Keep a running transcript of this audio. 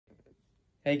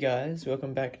Hey guys,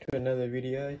 welcome back to another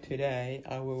video. Today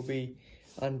I will be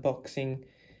unboxing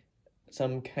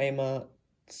some Kmart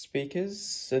speakers.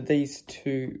 So these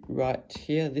two right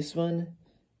here, this one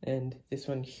and this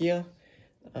one here.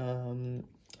 So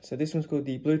this one's called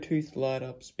the Bluetooth light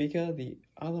up speaker. The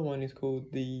other one is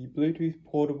called the Bluetooth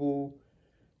portable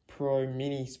Pro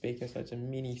mini speaker. So it's a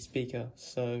mini speaker.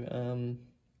 So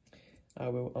I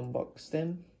will unbox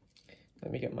them.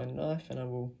 Let me get my knife and I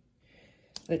will.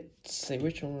 Let's see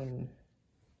which one.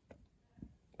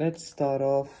 Let's start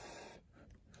off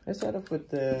with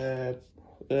the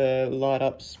light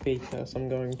up speaker. So I'm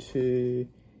going to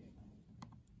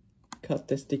cut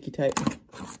the sticky tape,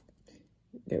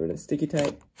 get rid of the sticky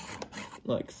tape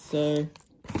like so.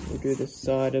 We'll do the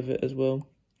side of it as well.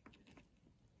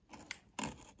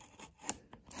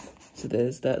 So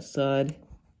there's that side,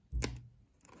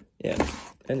 yeah,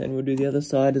 and then we'll do the other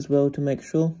side as well to make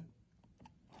sure.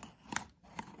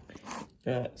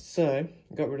 So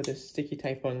got rid of the sticky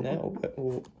tape on that.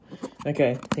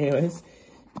 Okay, anyways,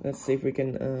 let's see if we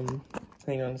can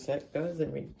hang on a sec, guys.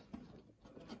 Let me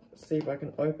see if I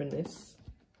can open this.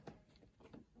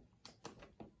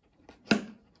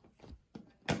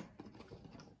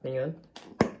 Hang on,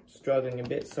 struggling a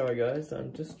bit, sorry guys.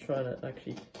 I'm just trying to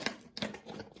actually,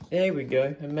 there we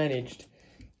go, I managed.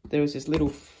 There was this little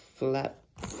flap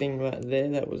thing right there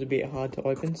that was a bit hard to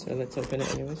open, so let's open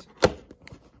it anyways.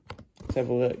 Let's have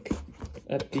a look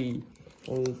at the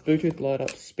Bluetooth light up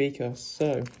speaker.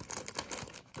 So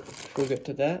before we get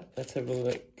to that, let's have a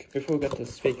look. Before we get to the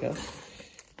speaker,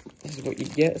 this is what you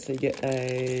get. So you get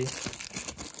a,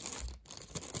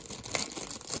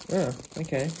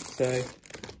 okay, so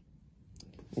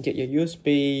you get your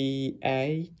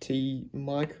USB-A to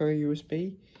micro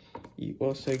USB. You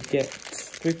also get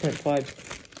 3.5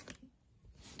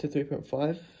 to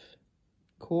 3.5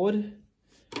 cord.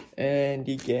 And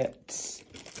you get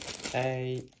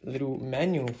a little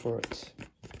manual for it.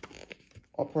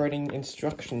 Operating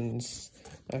instructions,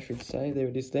 I should say. There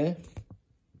it is there.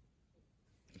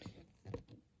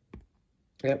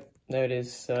 Yep, there it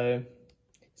is. So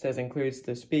it says includes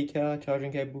the speaker,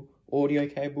 charging cable, audio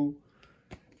cable,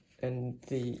 and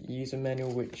the user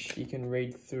manual, which you can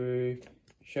read through.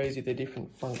 Shows you the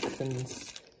different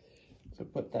functions. So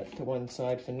put that to one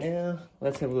side for now.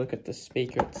 Let's have a look at the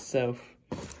speaker itself.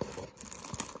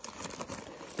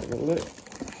 Look,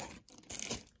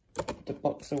 put the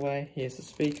box away. Here's the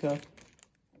speaker.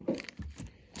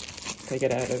 Take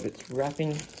it out of its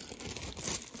wrapping.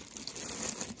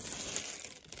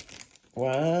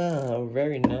 Wow,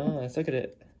 very nice. Look at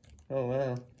it. Oh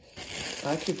wow.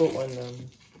 I actually bought one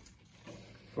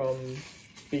from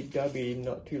Big W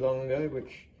not too long ago,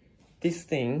 which this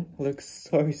thing looks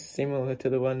so similar to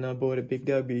the one I bought at Big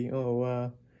W. Oh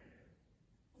wow.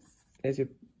 There's your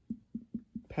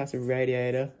passive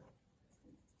radiator.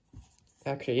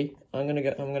 Actually, I'm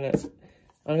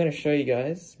gonna show you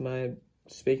guys my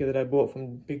speaker that I bought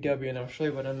from Big W, and I'll show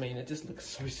you what I mean. It just looks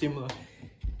so similar.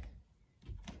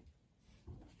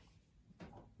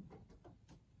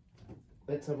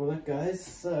 Let's have a look, guys.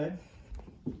 So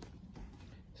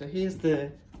here's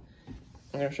the.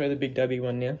 I'm gonna show you the Big W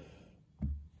one now.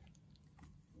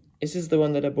 This is the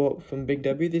one that I bought from Big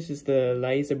W. This is the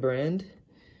laser brand.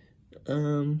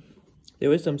 There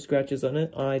were some scratches on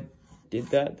it. I did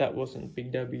that. That wasn't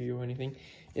Big W or anything.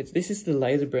 This is the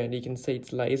laser brand. You can see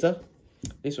it's laser.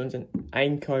 This one's an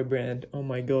Anko brand. Oh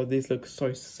my god, these look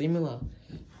so similar.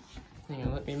 Hang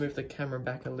on, let me move the camera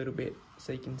back a little bit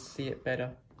so you can see it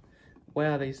better.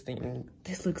 Wow, this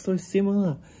looks so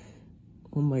similar.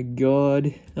 Oh my god,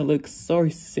 it looks so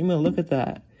similar. Look at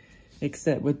that.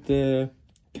 Except with the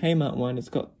Kmart one, it's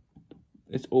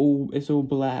all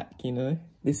black, you know.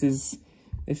 This is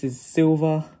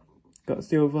silver. Got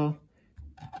silver.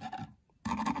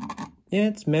 Yeah,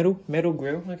 it's metal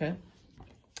grill. Okay.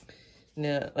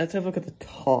 Now let's have a look at the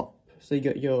top. So you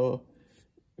got your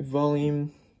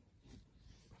volume.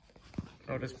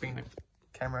 I'll just bring the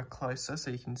camera closer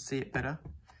so you can see it better.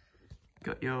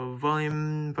 Got your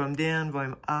volume down,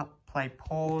 volume up, play,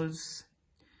 pause.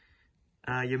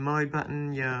 Your mode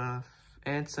button, your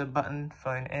answer button,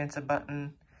 phone answer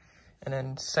button. And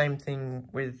then same thing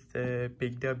with the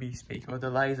Big W speaker, or the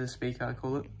laser speaker I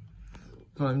call it.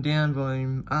 Volume down,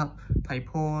 volume up, play,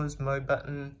 pause, mode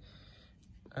button.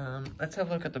 Let's have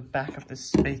a look at the back of the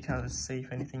speaker to see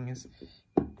if anything has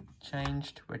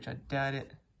changed, which I doubt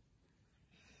it.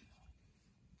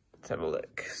 Let's have a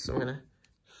look. So I'm gonna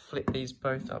flip these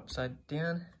both upside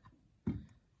down.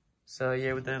 So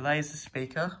yeah, with the laser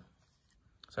speaker,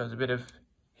 so there's a bit of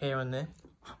hair on there.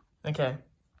 Okay,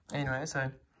 anyway,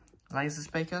 so laser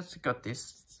speaker, it's got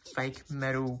this fake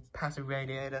metal passive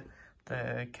radiator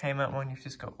The Kmart one, you've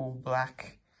just got all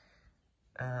black.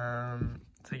 So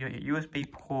you got your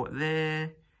USB port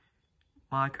there,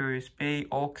 micro USB,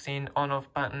 aux in, on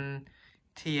off button,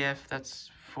 TF, that's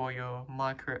for your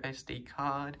micro SD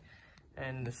card,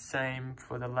 and the same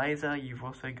for the laser. You've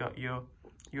also got your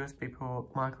USB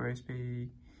port, micro USB,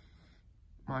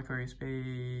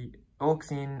 aux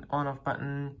in, on off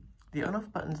button. The on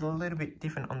off button's a little bit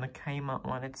different on the Kmart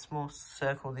one. It's more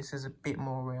circle, this is a bit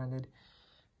more rounded.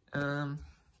 On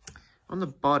the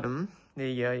bottom, there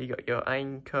you go, you got your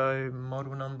AIMCO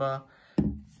model number.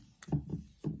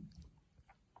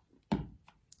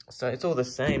 So it's all the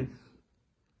same.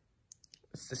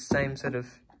 It's the same sort of,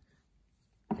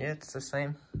 yeah, it's the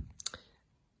same.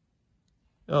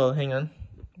 Oh, hang on.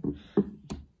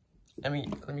 Let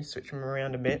me switch them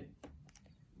around a bit.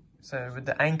 So with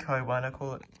the AIMCO one, I'll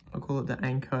call it the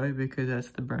AIMCO because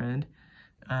that's the brand.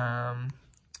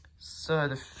 So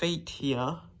the feet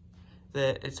here,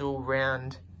 it's all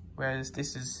round, whereas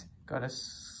this has got a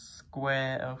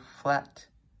square or flat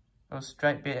or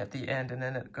straight bit at the end, and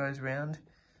then it goes round.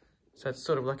 So it's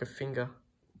sort of like a finger,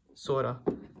 sorta.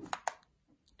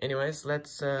 Anyways,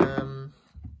 let's have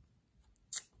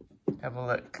a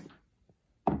look.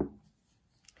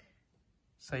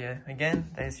 So yeah, again,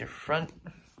 there's your front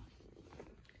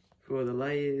for the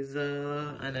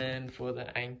laser, and then for the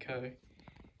AIMCO.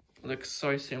 Looks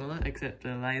so similar, except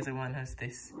the laser one has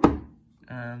this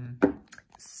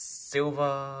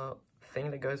silver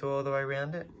thing that goes all the way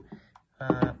around it.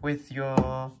 With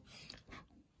the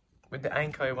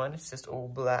AIMCO one, it's just all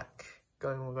black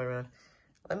going all the way around.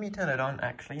 Let me turn it on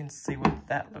actually and see what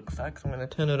that looks like. So I'm going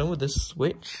to turn it on with this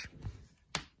switch.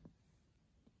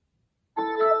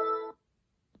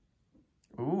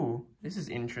 Ooh, this is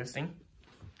interesting.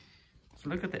 So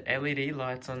look at the LED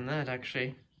lights on that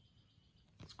actually.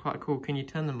 It's quite cool. Can you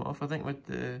turn them off? I think with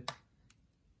the...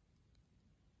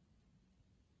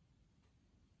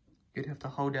 You'd have to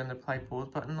hold down the play pause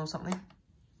button or something.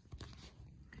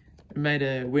 It made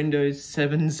a Windows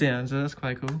 7 sound, so that's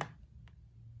quite cool.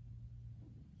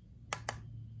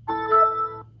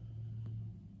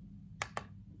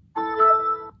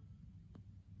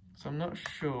 So I'm not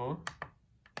sure.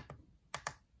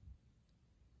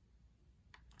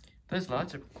 Those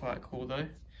lights are quite cool though.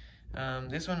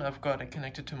 This one I've got it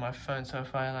connected to my phone, so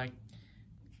if I like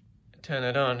turn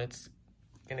it on, it's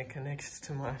gonna connect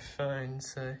to my phone,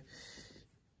 so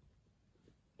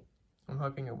I'm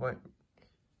hoping it won't.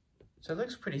 So it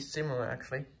looks pretty similar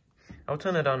actually. I'll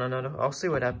turn it on and I'll see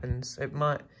what happens. It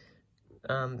might,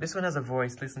 this one has a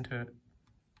voice, listen to it.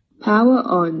 Power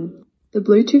on. The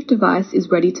Bluetooth device is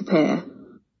ready to pair.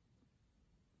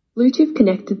 Bluetooth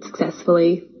connected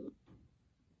successfully.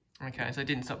 Okay, so it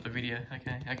didn't stop the video.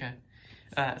 Okay.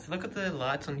 So look at the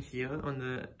lights on here on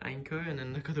the AIMCO, and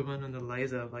then look at the one on the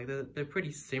laser. Like they're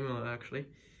pretty similar actually.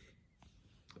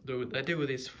 They do with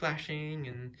this flashing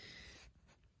and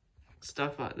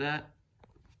stuff like that.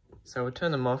 So we'll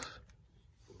turn them off.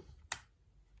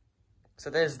 So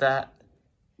there's that.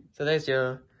 So there's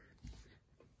your...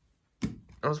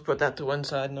 I'll just put that to one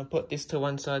side and I'll put this to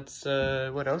one side.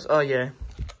 So what else? Oh yeah,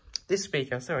 this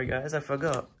speaker. Sorry guys, I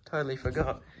forgot. Totally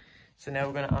forgot. So now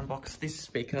we're going to unbox this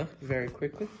speaker very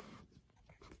quickly.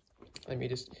 Let me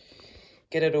just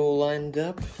get it all lined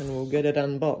up and we'll get it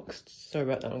unboxed. Sorry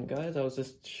about that one guys, I was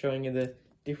just showing you the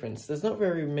difference. There's not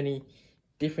very many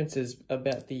differences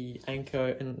about the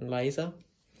AIMCO and laser.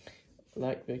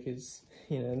 Like, because,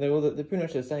 you know, they're pretty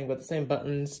much the same. Got the same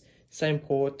buttons, same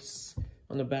ports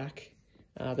on the back.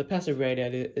 The passive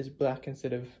radiator is black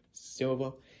instead of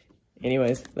silver.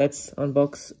 Anyways, let's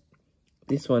unbox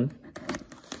this one.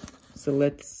 So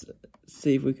let's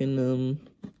see if we can, I'm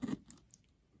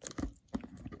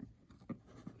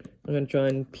going to try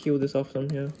and peel this off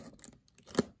somehow.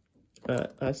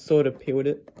 I sort of peeled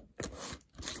it.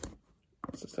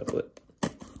 Let's just have a look.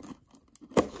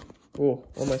 Oh,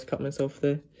 almost cut myself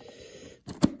there.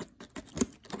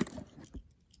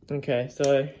 Okay,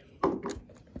 so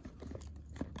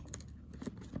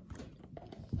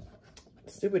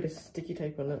still a bit of sticky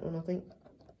tape on that one, I think.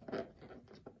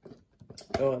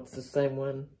 Oh, it's the same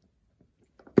one.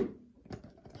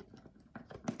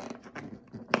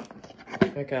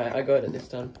 Okay, I got it this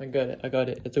time. I got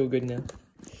it. It's all good now.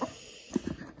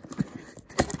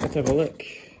 Let's have a look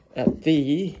at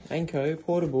the AIMCO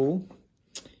portable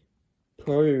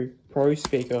Pro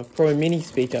speaker, Pro mini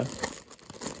speaker.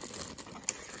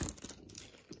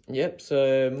 Yep,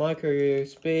 so micro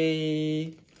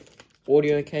USB,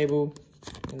 audio cable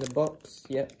in the box.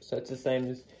 Yep, so it's the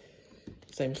same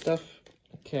stuff.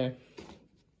 Okay.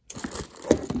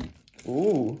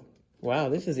 Ooh, wow,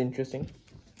 this is interesting.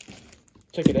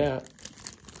 Check it out.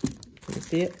 Can you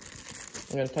see it?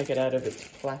 I'm going to take it out of its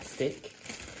plastic.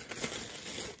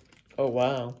 Oh,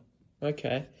 wow.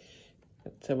 Okay.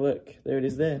 Let's have a look. There it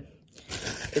is there.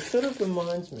 It sort of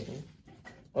reminds me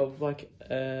of like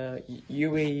a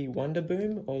UE Wonder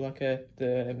Boom or like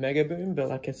the Mega Boom, but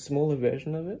like a smaller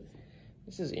version of it.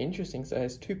 This is interesting. So it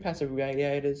has 2 passive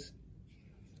radiators.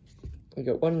 We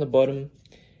got one on the bottom,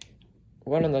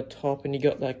 one on the top, and you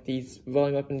got like these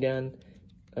volume up and down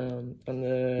on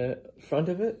the front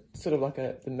of it, sort of like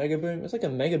the Mega Boom. It's like a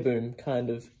Mega Boom kind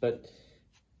of, but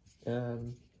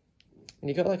and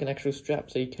you got like an actual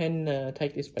strap, so you can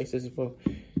take this places as well.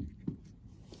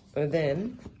 And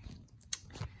then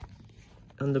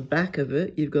on the back of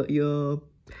it, you've got your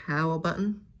power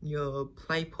button, your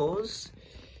play pause.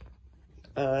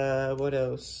 What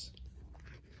else?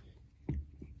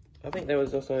 I think there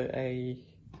was also a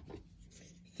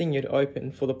thing you'd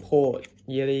open for the port.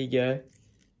 Yeah, there you go.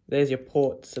 There's your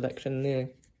port selection there.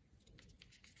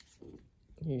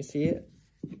 You see it?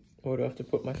 Or do I have to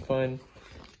put my phone?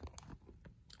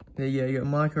 There you go, you got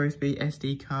micro USB,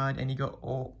 SD card, and you got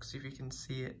aux, if you can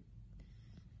see it.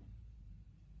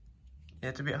 Yeah,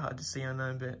 it's a bit hard to see, I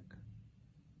know, but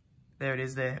there it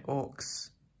is there, aux.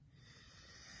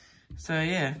 So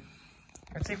yeah,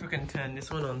 let's see if we can turn this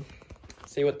one on.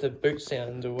 See what the boot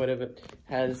sound or whatever it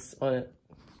has on it.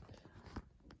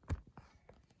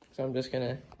 So I'm just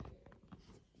gonna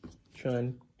try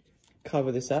and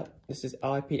cover this up. This is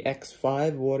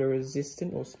IPX5 water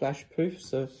resistant or splash proof.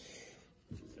 So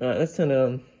alright, let's turn it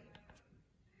on.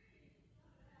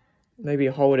 Maybe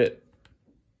hold it.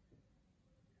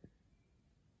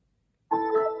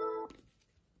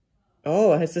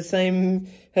 Oh, it has the same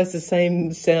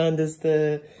sound as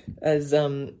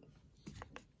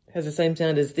has the same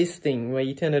sound as this thing where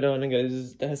you turn it on and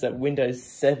goes, it has that Windows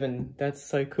 7. That's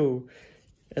so cool.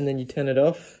 And then you turn it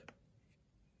off.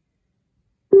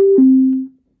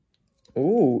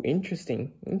 Ooh,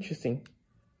 interesting.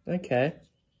 Okay.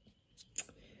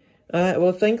 Alright,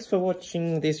 well, thanks for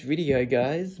watching this video,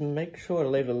 guys. Make sure to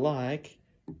leave a like,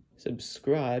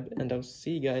 subscribe, and I'll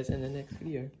see you guys in the next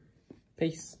video.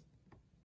 Peace.